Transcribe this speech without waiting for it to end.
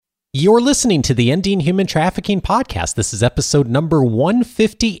You're listening to the Ending Human Trafficking podcast. This is episode number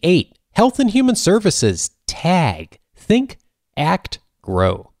 158, Health and Human Services, TAG, Think, Act,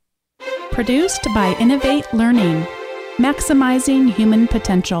 Grow. Produced by Innovate Learning, maximizing human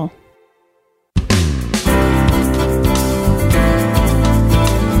potential.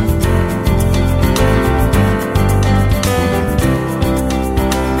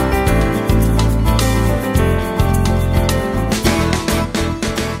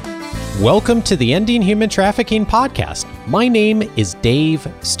 Welcome to the Ending Human Trafficking podcast. My name is Dave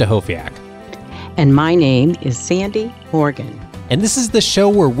Stachowiak. And my name is Sandy Morgan. And this is the show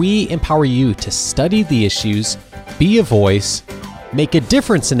where we empower you to study the issues, be a voice, make a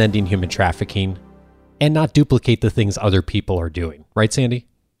difference in ending human trafficking, and not duplicate the things other people are doing. Right, Sandy?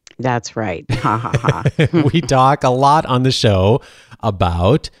 That's right. Ha ha ha. We talk a lot on the show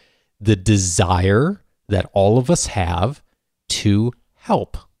about the desire that all of us have to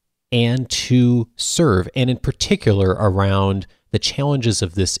help and to serve, and in particular around the challenges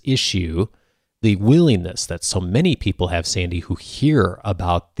of this issue, the willingness that so many people have, Sandy, who hear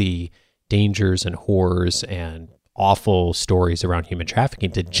about the dangers and horrors and awful stories around human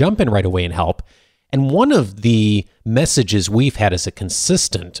trafficking to jump in right away and help. And one of the messages we've had as a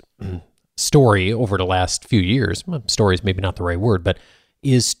consistent story over the last few years, story is maybe not the right word, but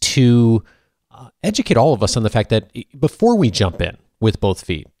is to educate all of us on the fact that before we jump in with both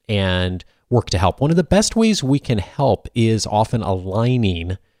feet and work to help, one of the best ways we can help is often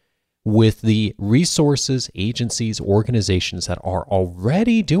aligning with the resources, agencies, organizations that are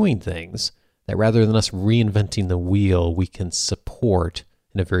already doing things that rather than us reinventing the wheel, we can support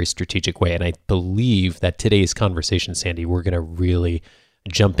in a very strategic way. And I believe that today's conversation, Sandy, we're going to really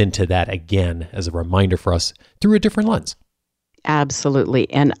jump into that again as a reminder for us through a different lens. Absolutely.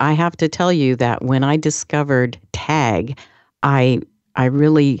 And I have to tell you that when I discovered TAG, I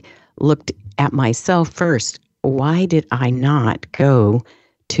really looked at myself first. Why did I not go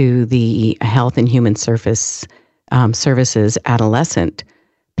to the Health and Human Services adolescent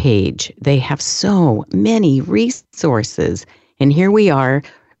page? They have so many resources. And here we are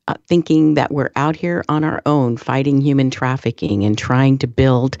thinking that we're out here on our own fighting human trafficking and trying to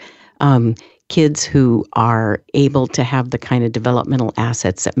build kids who are able to have the kind of developmental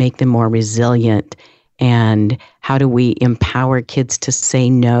assets that make them more resilient. And how do we empower kids to say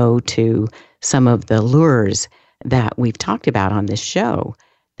no to some of the lures that we've talked about on this show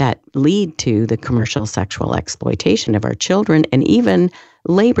that lead to the commercial sexual exploitation of our children and even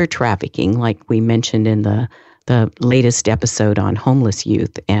labor trafficking, like we mentioned in the latest episode on homeless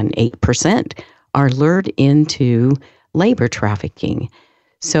youth, and 8% are lured into labor trafficking.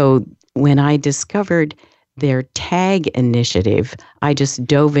 So when I discovered their TAG initiative, I just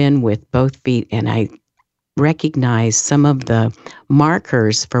dove in with both feet and I recognize some of the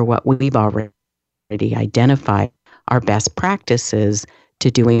markers for what we've already identified are best practices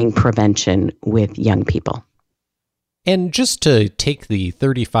to doing prevention with young people. And just to take the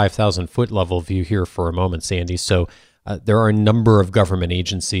 35,000-foot level view here for a moment, Sandy, so there are a number of government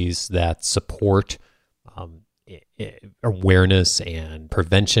agencies that support awareness and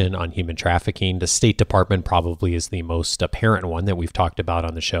prevention on human trafficking. The State Department probably is the most apparent one that we've talked about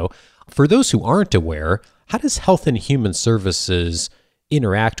on the show. For those who aren't aware, how does Health and Human Services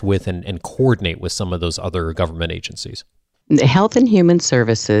interact with and coordinate with some of those other government agencies? The Health and Human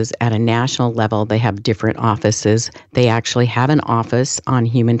Services at a national level, they have different offices. They actually have an office on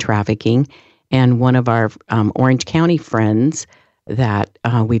human trafficking. And one of our Orange County friends that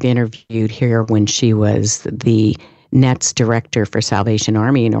we've interviewed here when she was the NETS director for Salvation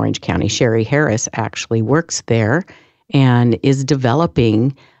Army in Orange County, Sherry Harris, actually works there and is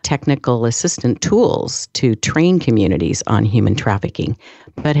developing technical assistant tools to train communities on human trafficking.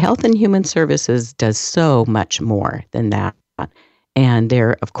 But Health and Human Services does so much more than that. And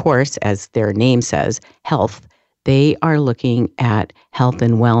they're, of course, as their name says, health. They are looking at health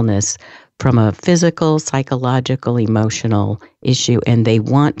and wellness from a physical, psychological, emotional issue, and they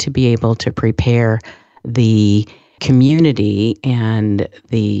want to be able to prepare the community and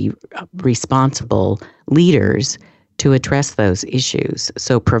the responsible leaders to address those issues.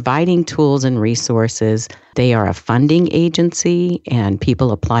 So providing tools and resources, they are a funding agency and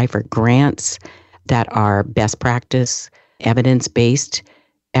people apply for grants that are best practice, evidence-based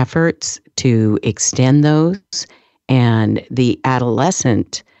efforts to extend those. And the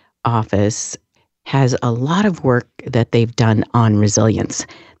adolescent office has a lot of work that they've done on resilience.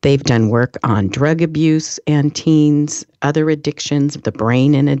 They've done work on drug abuse and teens, other addictions, the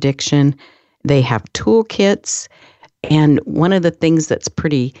brain and addiction. They have toolkits. And one of the things that's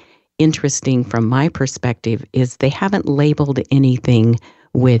pretty interesting from my perspective is they haven't labeled anything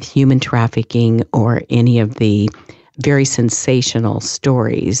with human trafficking or any of the very sensational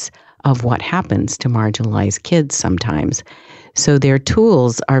stories of what happens to marginalized kids sometimes. So their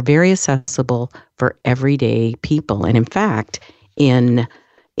tools are very accessible for everyday people. And in fact, in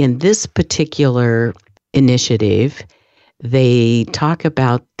this particular initiative, they talk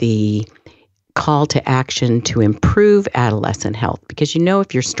about the call to action to improve adolescent health, because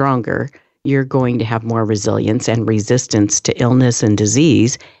if you're stronger, you're going to have more resilience and resistance to illness and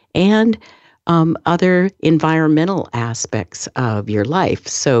disease and other environmental aspects of your life.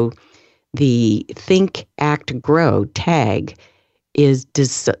 So the Think, Act, Grow tag is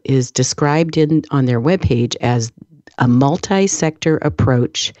described on their webpage as a multi-sector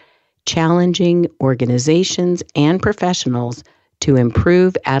approach challenging organizations and professionals to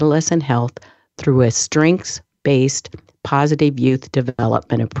improve adolescent health through a strengths-based positive youth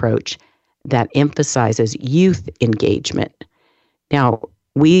development approach that emphasizes youth engagement. Now,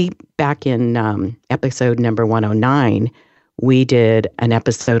 back in episode number 109, we did an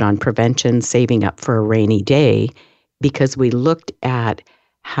episode on prevention, saving up for a rainy day, because we looked at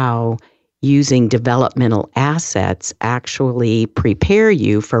how using developmental assets actually prepare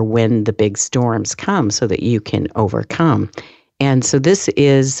you for when the big storms come so that you can overcome. And so this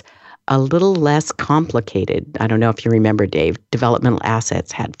is a little less complicated. I don't know if you remember, Dave, developmental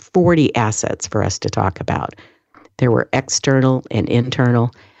assets had 40 assets for us to talk about. There were external and internal,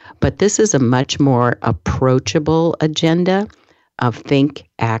 but this is a much more approachable agenda of Think,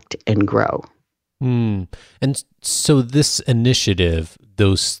 Act, and Grow. And so this initiative,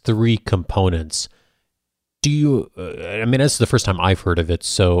 those three components, that's the first time I've heard of it,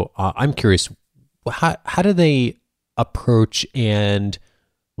 so I'm curious, how do they approach and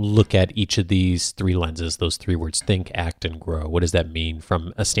look at each of these three lenses, those three words, think, act, and grow? What does that mean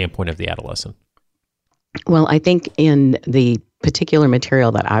from a standpoint of the adolescent? Well, I think in the particular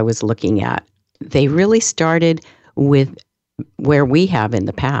material that I was looking at, they really started with where we have in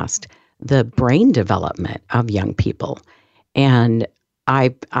the past, the brain development of young people. And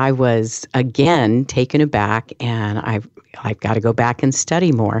I was, again, taken aback, and I've got to go back and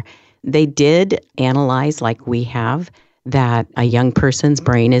study more. They did analyze, like we have, that a young person's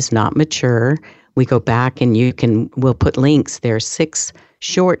brain is not mature. We go back and we'll put links. There are 6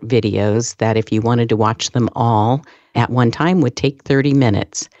 short videos that if you wanted to watch them all at one time would take 30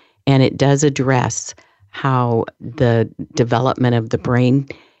 minutes. And it does address how the development of the brain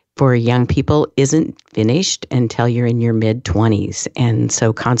for young people isn't finished until you're in your mid-20s. And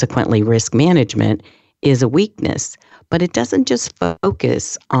so consequently, risk management is a weakness. But it doesn't just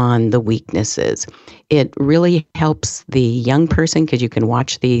focus on the weaknesses. It really helps the young person, because you can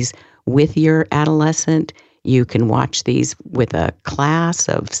watch these with your adolescent. You can watch these with a class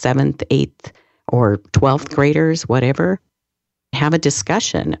of 7th, 8th, or 12th graders, whatever. Have a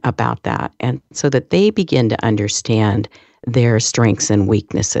discussion about that, and so that they begin to understand their strengths and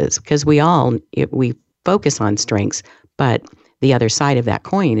weaknesses. Because we focus on strengths, but the other side of that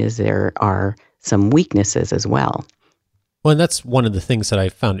coin is there are some weaknesses as well. Well, and that's one of the things that I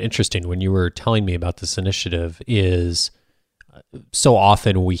found interesting when you were telling me about this initiative is so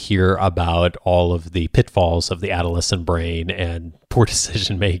often we hear about all of the pitfalls of the adolescent brain and poor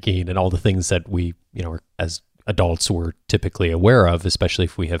decision making and all the things that we, as adults, we're typically aware of, especially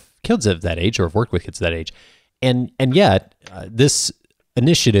if we have kids of that age or have worked with kids of that age. And yet this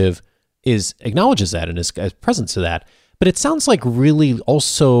initiative acknowledges that and is present to that. But it sounds like really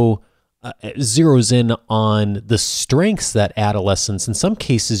also zeroes in on the strengths that adolescents in some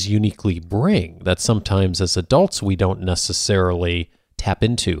cases uniquely bring that sometimes as adults we don't necessarily tap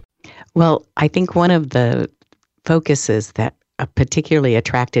into. Well, I think one of the focuses that particularly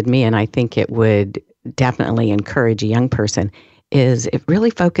attracted me, and I think it would definitely encourage a young person, is it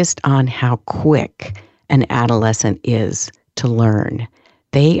really focused on how quick an adolescent is to learn.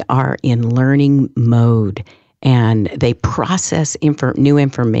 They are in learning mode, and they process new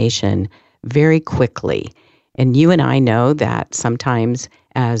information very quickly. And you and I know that sometimes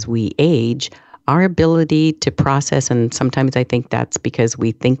as we age, our ability to process, and sometimes I think that's because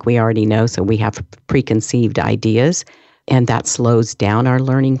we think we already know, so we have preconceived ideas, and that slows down our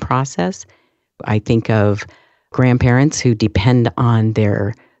learning process. I think of grandparents who depend on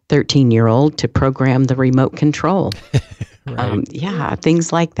their 13-year-old to program the remote control. Right.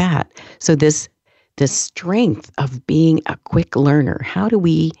 Things like that. So the strength of being a quick learner, how do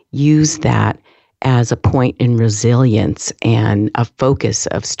we use that as a point in resilience and a focus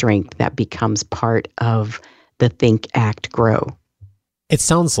of strength that becomes part of the Think, Act, Grow? It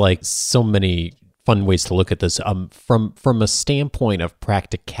sounds like so many fun ways to look at this. From a standpoint of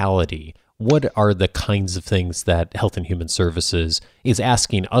practicality, what are the kinds of things that Health and Human Services is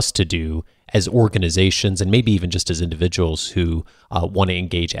asking us to do as organizations and maybe even just as individuals who want to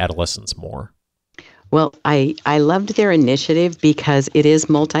engage adolescents more? Well, I loved their initiative because it is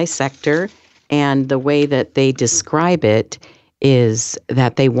multi-sector, and the way that they describe it is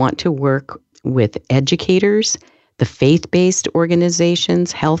that they want to work with educators, the faith-based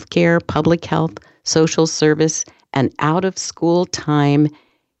organizations, healthcare, public health, social service, and out-of-school time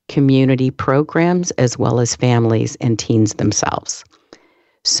community programs, as well as families and teens themselves.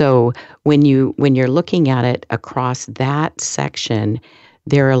 So when you're looking at it across that section,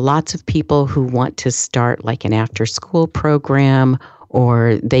 there are lots of people who want to start like an after-school program,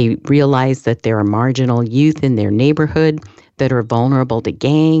 or they realize that there are marginal youth in their neighborhood that are vulnerable to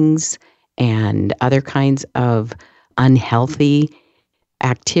gangs and other kinds of unhealthy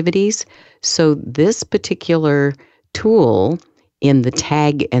activities. So this particular tool in the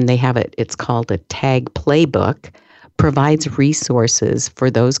TAG, and they have it's called a TAG playbook, provides resources for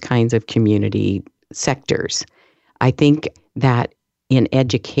those kinds of community sectors. I think that in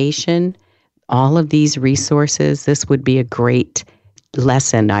education, all of these resources, this would be a great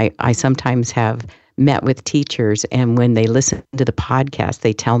lesson. I sometimes have met with teachers, and when they listen to the podcast,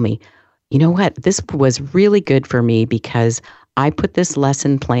 they tell me, you know what, this was really good for me because I put this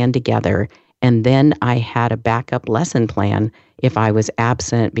lesson plan together, and then I had a backup lesson plan if I was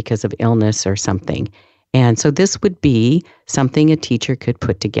absent because of illness or something. And so this would be something a teacher could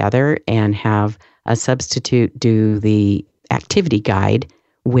put together and have a substitute do the activity guide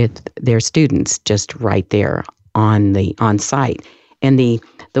with their students just right there on site. And the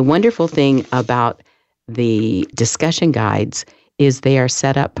wonderful thing about the discussion guides is they are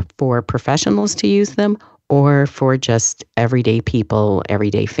set up for professionals to use them or for just everyday people,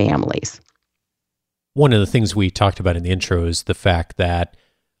 everyday families. One of the things we talked about in the intro is the fact that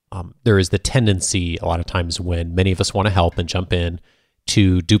there is the tendency a lot of times when many of us want to help and jump in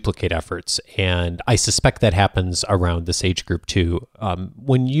to duplicate efforts. And I suspect that happens around this age group too.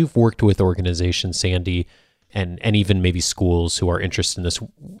 When you've worked with organizations, Sandy, and even maybe schools who are interested in this,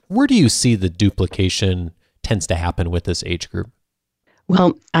 where do you see the duplication tends to happen with this age group?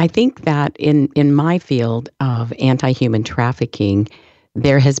 Well, I think that in my field of anti-human trafficking,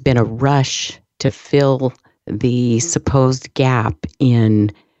 there has been a rush to fill the supposed gap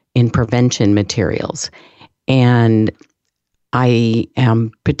in prevention materials. And I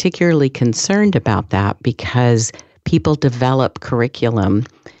am particularly concerned about that because people develop curriculum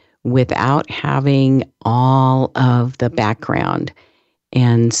without having all of the background.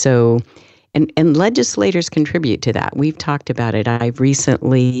 And so, and legislators contribute to that. We've talked about it. I've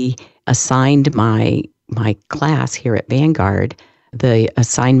recently assigned my class here at Vanguard the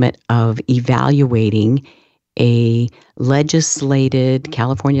assignment of evaluating a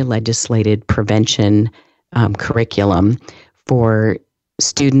California legislated prevention curriculum for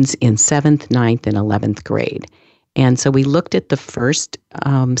students in 7th, 9th, and 11th grade. And so we looked at the first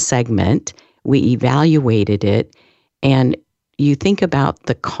segment, we evaluated it, and you think about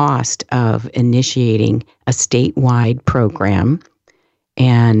the cost of initiating a statewide program,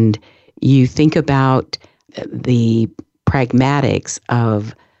 and you think about the pragmatics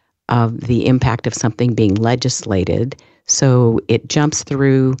of the impact of something being legislated, so it jumps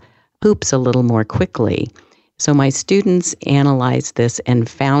through hoops a little more quickly. So my students analyzed this and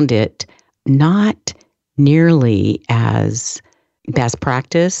found it not nearly as best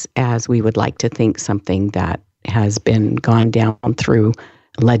practice as we would like to think, something that has been gone down through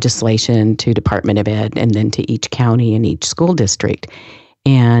legislation to Department of Ed and then to each county and each school district.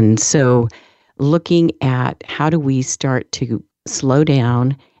 And so looking at how do we start to slow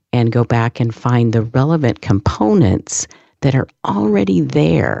down and go back and find the relevant components that are already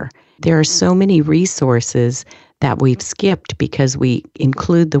there. There are so many resources that we've skipped because we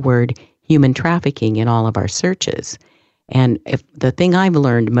include the word human trafficking in all of our searches. And if the thing I've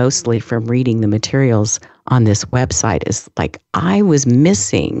learned mostly from reading the materials on this website is like I was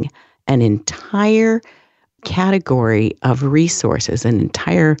missing an entire category of resources, an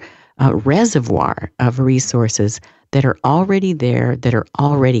entire reservoir of resources that are already there, that are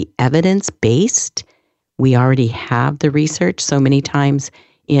already evidence-based. We already have the research. So many times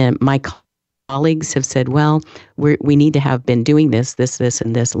my colleagues have said, well, we need to have been doing this,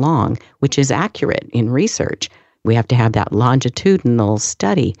 and this long, which is accurate in research. We have to have that longitudinal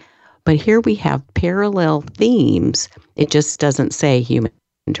study. But here we have parallel themes. It just doesn't say human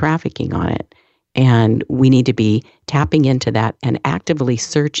trafficking on it. And we need to be tapping into that and actively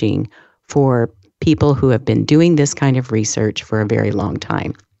searching for people who have been doing this kind of research for a very long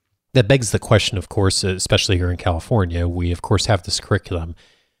time. That begs the question, of course, especially here in California, we of course have this curriculum.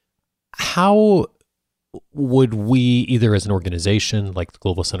 How would we, either as an organization like the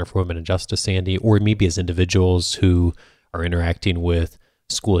Global Center for Women and Justice, Sandy, or maybe as individuals who are interacting with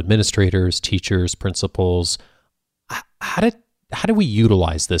school administrators, teachers, principals, how do we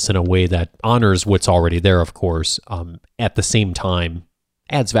utilize this in a way that honors what's already there, of course, at the same time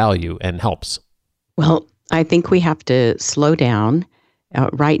adds value and helps? Well, I think we have to slow down.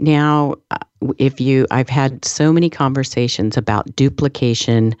 Right now, I've had so many conversations about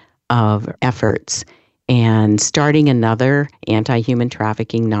duplication of efforts, and starting another anti-human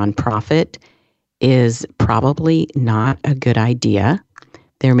trafficking nonprofit is probably not a good idea.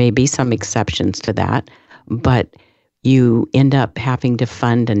 There may be some exceptions to that, but you end up having to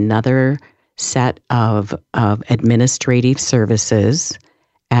fund another set of administrative services,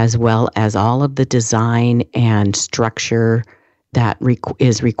 as well as all of the design and structure that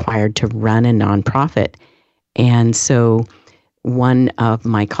is required to run a nonprofit. And so one of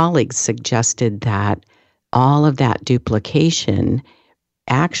my colleagues suggested that all of that duplication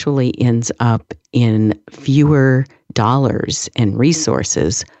actually ends up in fewer dollars and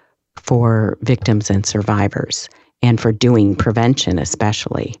resources for victims and survivors, and for doing prevention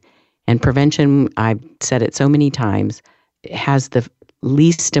especially. And prevention, I've said it so many times, has the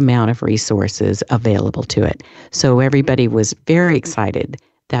least amount of resources available to it. So everybody was very excited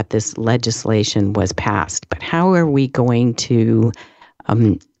that this legislation was passed. But how are we going to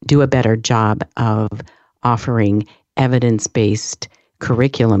do a better job of offering evidence-based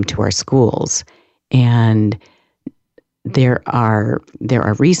curriculum to our schools? And there are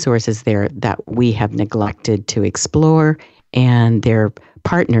resources there that we have neglected to explore, and there are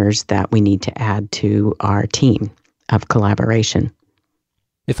partners that we need to add to our team of collaboration.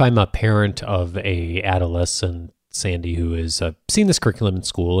 If I'm a parent of a adolescent, Sandy, who is seeing this curriculum in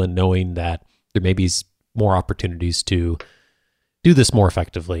school and knowing that there may be more opportunities to do this more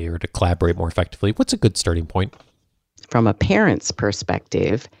effectively or to collaborate more effectively, what's a good starting point? From a parent's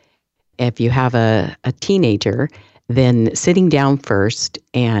perspective, if you have a teenager, then sitting down first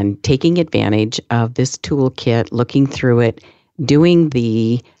and taking advantage of this toolkit, looking through it, doing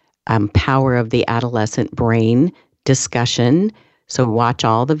the power of the adolescent brain discussion. So watch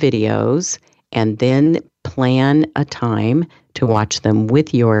all the videos and then plan a time to watch them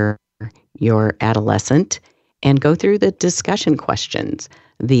with your adolescent and go through the discussion questions.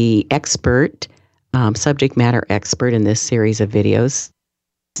 The expert, subject matter expert in this series of videos,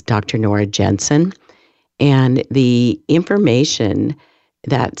 Dr. Nora Jensen. And the information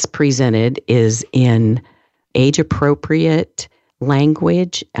that's presented is in age-appropriate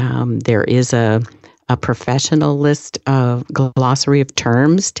language. There is a professional list of glossary of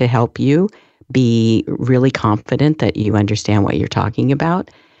terms to help you be really confident that you understand what you're talking about.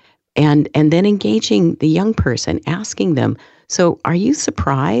 And then engaging the young person, asking them, so are you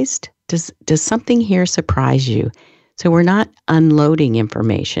surprised? Does something here surprise you? So we're not unloading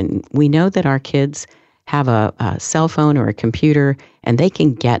information. We know that our kids have a cell phone or a computer, and they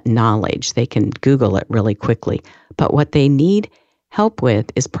can get knowledge. They can Google it really quickly. But what they need help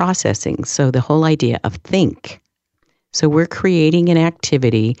with is processing. So the whole idea of think. So we're creating an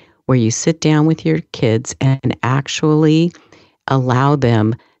activity where you sit down with your kids and actually allow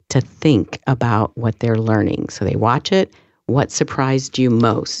them to think about what they're learning. So they watch it. What surprised you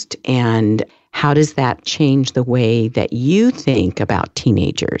most? And how does that change the way that you think about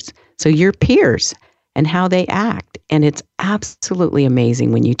teenagers? So your peers and how they act. And it's absolutely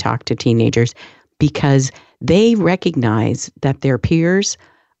amazing when you talk to teenagers because they recognize that their peers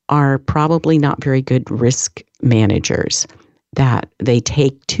are probably not very good risk managers, that they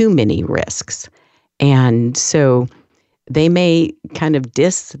take too many risks. And so they may kind of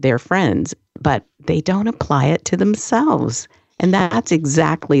diss their friends, but they don't apply it to themselves. And that's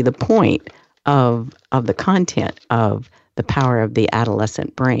exactly the point of the content of the power of the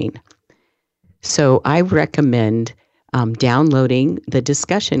adolescent brain. So I recommend downloading the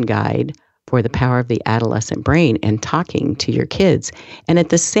discussion guide for the power of the adolescent brain and talking to your kids. And at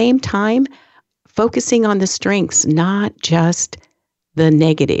the same time, focusing on the strengths, not just the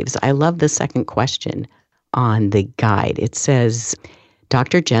negatives. I love the second question on the guide. It says,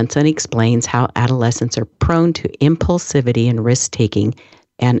 Dr. Jensen explains how adolescents are prone to impulsivity and risk-taking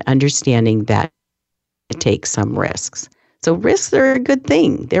and understanding that it takes some risks. So risks are a good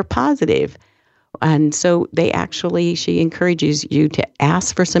thing. They're positive. And so she encourages you to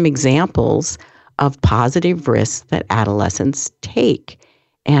ask for some examples of positive risks that adolescents take.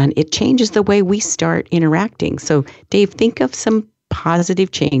 And it changes the way we start interacting. So Dave, think of some positive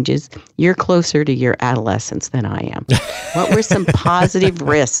changes? You're closer to your adolescence than I am. What were some positive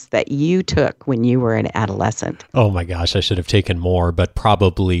risks that you took when you were an adolescent? Oh my gosh, I should have taken more, but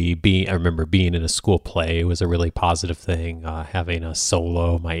probably I remember being in a school play was a really positive thing. Having a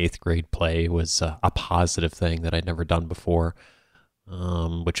solo, my 8th grade play was a positive thing that I'd never done before,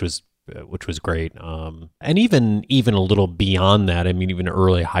 which was great. And even a little beyond that, I mean, even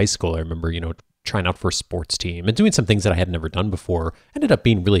early high school, I remember, trying out for a sports team and doing some things that I had never done before ended up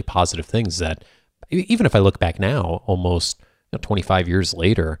being really positive things that even if I look back now, almost 25 years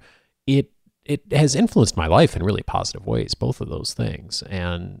later, it has influenced my life in really positive ways, both of those things.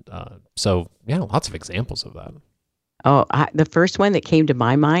 And so, lots of examples of that. Oh, the first one that came to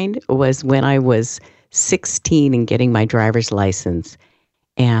my mind was when I was 16 and getting my driver's license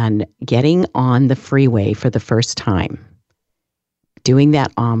and getting on the freeway for the first time, doing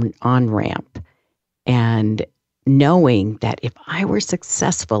that on-ramp, and knowing that if I were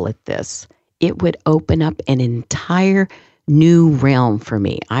successful at this, it would open up an entire new realm for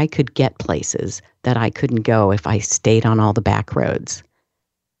me. I could get places that I couldn't go if I stayed on all the back roads.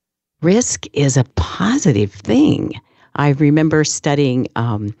 Risk is a positive thing. I remember studying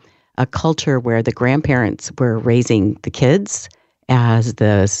a culture where the grandparents were raising the kids as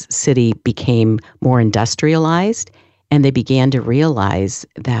the city became more industrialized, and they began to realize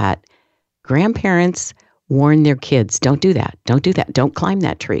that grandparents warn their kids, don't do that, don't climb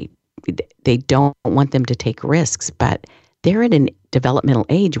that tree. They don't want them to take risks, but they're at a developmental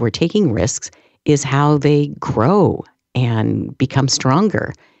age where taking risks is how they grow and become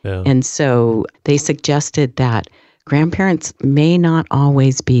stronger. Yeah. And so they suggested that grandparents may not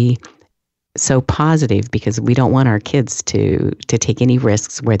always be so positive because we don't want our kids to take any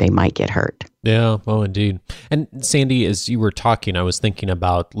risks where they might get hurt. Yeah, well, indeed. And Sandy, as you were talking, I was thinking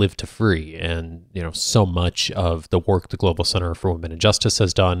about Live to Free and, so much of the work the Global Center for Women and Justice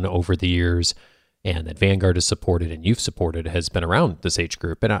has done over the years and that Vanguard has supported and you've supported has been around this age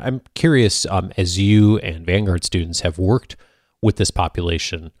group. And I'm curious, as you and Vanguard students have worked with this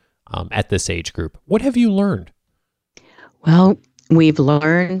population at this age group, what have you learned? Well, we've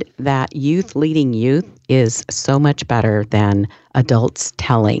learned that youth leading youth is so much better than adults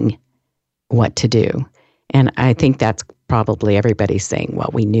telling what to do. And I think that's probably everybody saying, well,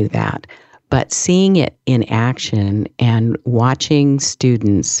 we knew that. But seeing it in action and watching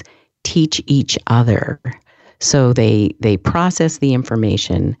students teach each other. So they process the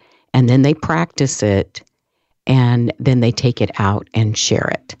information and then they practice it and then they take it out and share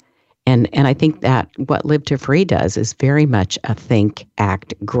it. And I think that what Live to Free does is very much a think,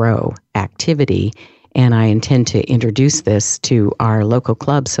 act, grow activity. And I intend to introduce this to our local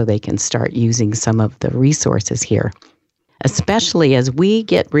clubs so they can start using some of the resources here, especially as we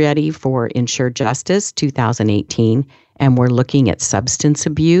get ready for Ensure Justice 2018, and we're looking at substance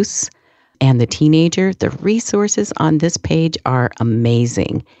abuse and the teenager. The resources on this page are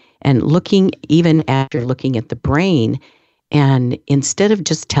amazing. And even after looking at the brain, and instead of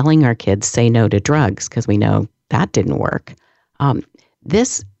just telling our kids, say no to drugs, because we know that didn't work,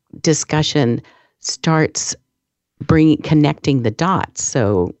 this discussion starts connecting the dots.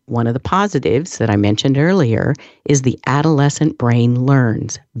 So one of the positives that I mentioned earlier is the adolescent brain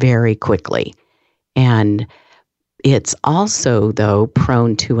learns very quickly. And it's also, though,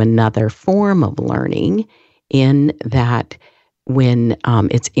 prone to another form of learning in that when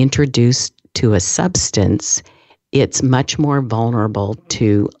it's introduced to a substance, it's much more vulnerable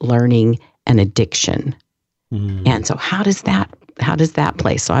to learning an addiction. Mm. And so how does that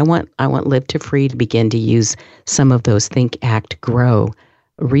play? So I want Live to Free to begin to use some of those Think, Act, Grow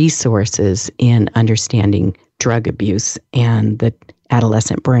resources in understanding drug abuse and the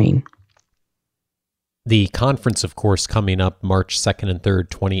adolescent brain. The conference, of course, coming up March 2nd and 3rd,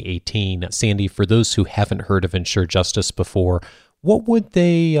 2018. Sandy, for those who haven't heard of Ensure Justice before, what would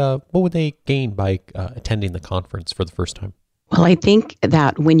they gain by attending the conference for the first time? Well, I think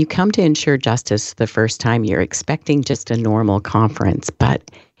that when you come to Ensure Justice the first time, you're expecting just a normal conference,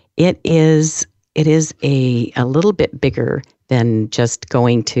 but it is a little bit bigger than just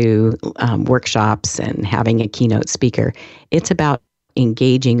going to workshops and having a keynote speaker. It's about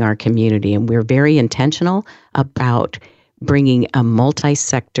engaging our community, and we're very intentional about bringing a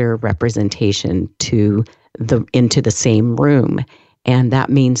multi-sector representation into the same room. And that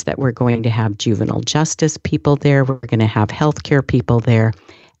means that we're going to have juvenile justice people there. We're going to have healthcare people there,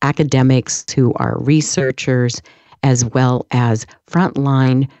 academics who are researchers, as well as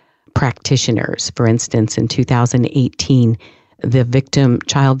frontline practitioners. For instance, in 2018, the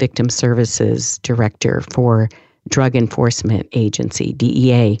Child Victim Services Director for Drug Enforcement Agency,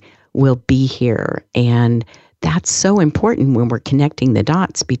 DEA, will be here. And that's so important when we're connecting the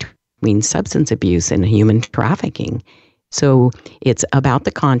dots between substance abuse and human trafficking. So it's about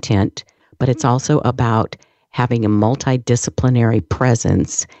the content, but it's also about having a multidisciplinary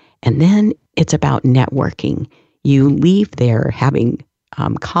presence. And then it's about networking. You leave there having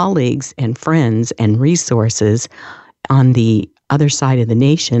colleagues and friends and resources on the other side of the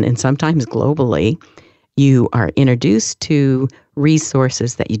nation, and sometimes globally. You are introduced to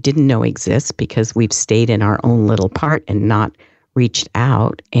resources that you didn't know exist because we've stayed in our own little part and not reached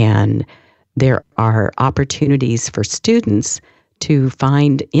out. And there are opportunities for students to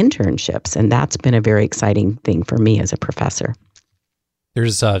find internships. And that's been a very exciting thing for me as a professor.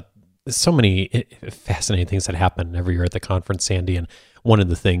 There's so many fascinating things that happen every year at the conference, Sandy. And one of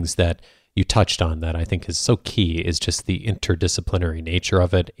the things that you touched on that I think is so key is just the interdisciplinary nature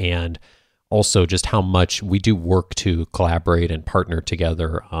of it, and also just how much we do work to collaborate and partner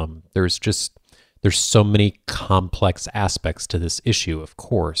together. There's so many complex aspects to this issue, of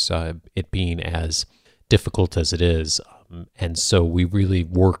course, it being as difficult as it is. And so we really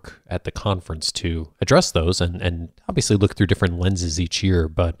work at the conference to address those and obviously look through different lenses each year,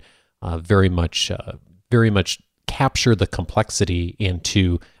 but very much capture the complexity and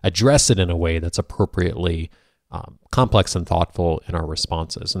to address it in a way that's appropriately complex and thoughtful in our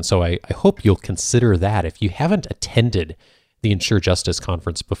responses. And so I hope you'll consider that. If you haven't attended the Ensure Justice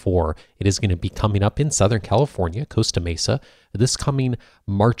Conference before, it is going to be coming up in Southern California, Costa Mesa, this coming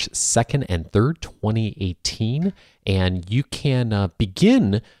March 2nd and 3rd, 2018. And you can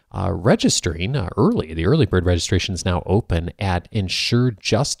begin registering early. The early bird registration is now open at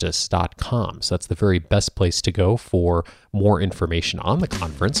ensurejustice.com. So that's the very best place to go for more information on the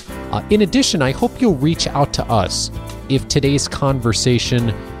conference. In addition, I hope you'll reach out to us if today's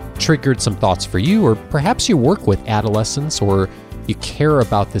conversation triggered some thoughts for you, or perhaps you work with adolescents or you care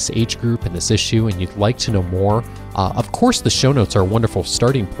about this age group and this issue and you'd like to know more. Of course, the show notes are a wonderful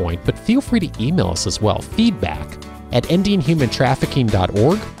starting point, but feel free to email us as well.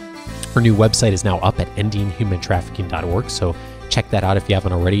 feedback@endinghumantrafficking.org. Our new website is now up at endinghumantrafficking.org, so check that out if you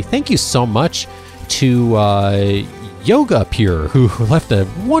haven't already. Thank you so much to Yoga Pure, who left a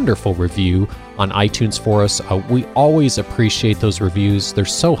wonderful review on iTunes for us. We always appreciate those reviews. They're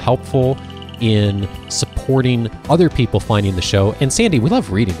so helpful in supporting other people finding the show. And Sandy, we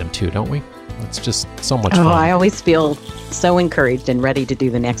love reading them too, don't we? It's just so much fun. I always feel so encouraged and ready to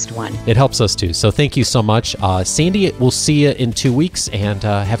do the next one. It helps us too. So thank you so much. Sandy, we'll see you in 2 weeks, and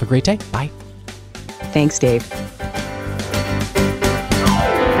have a great day. Bye. Thanks, Dave.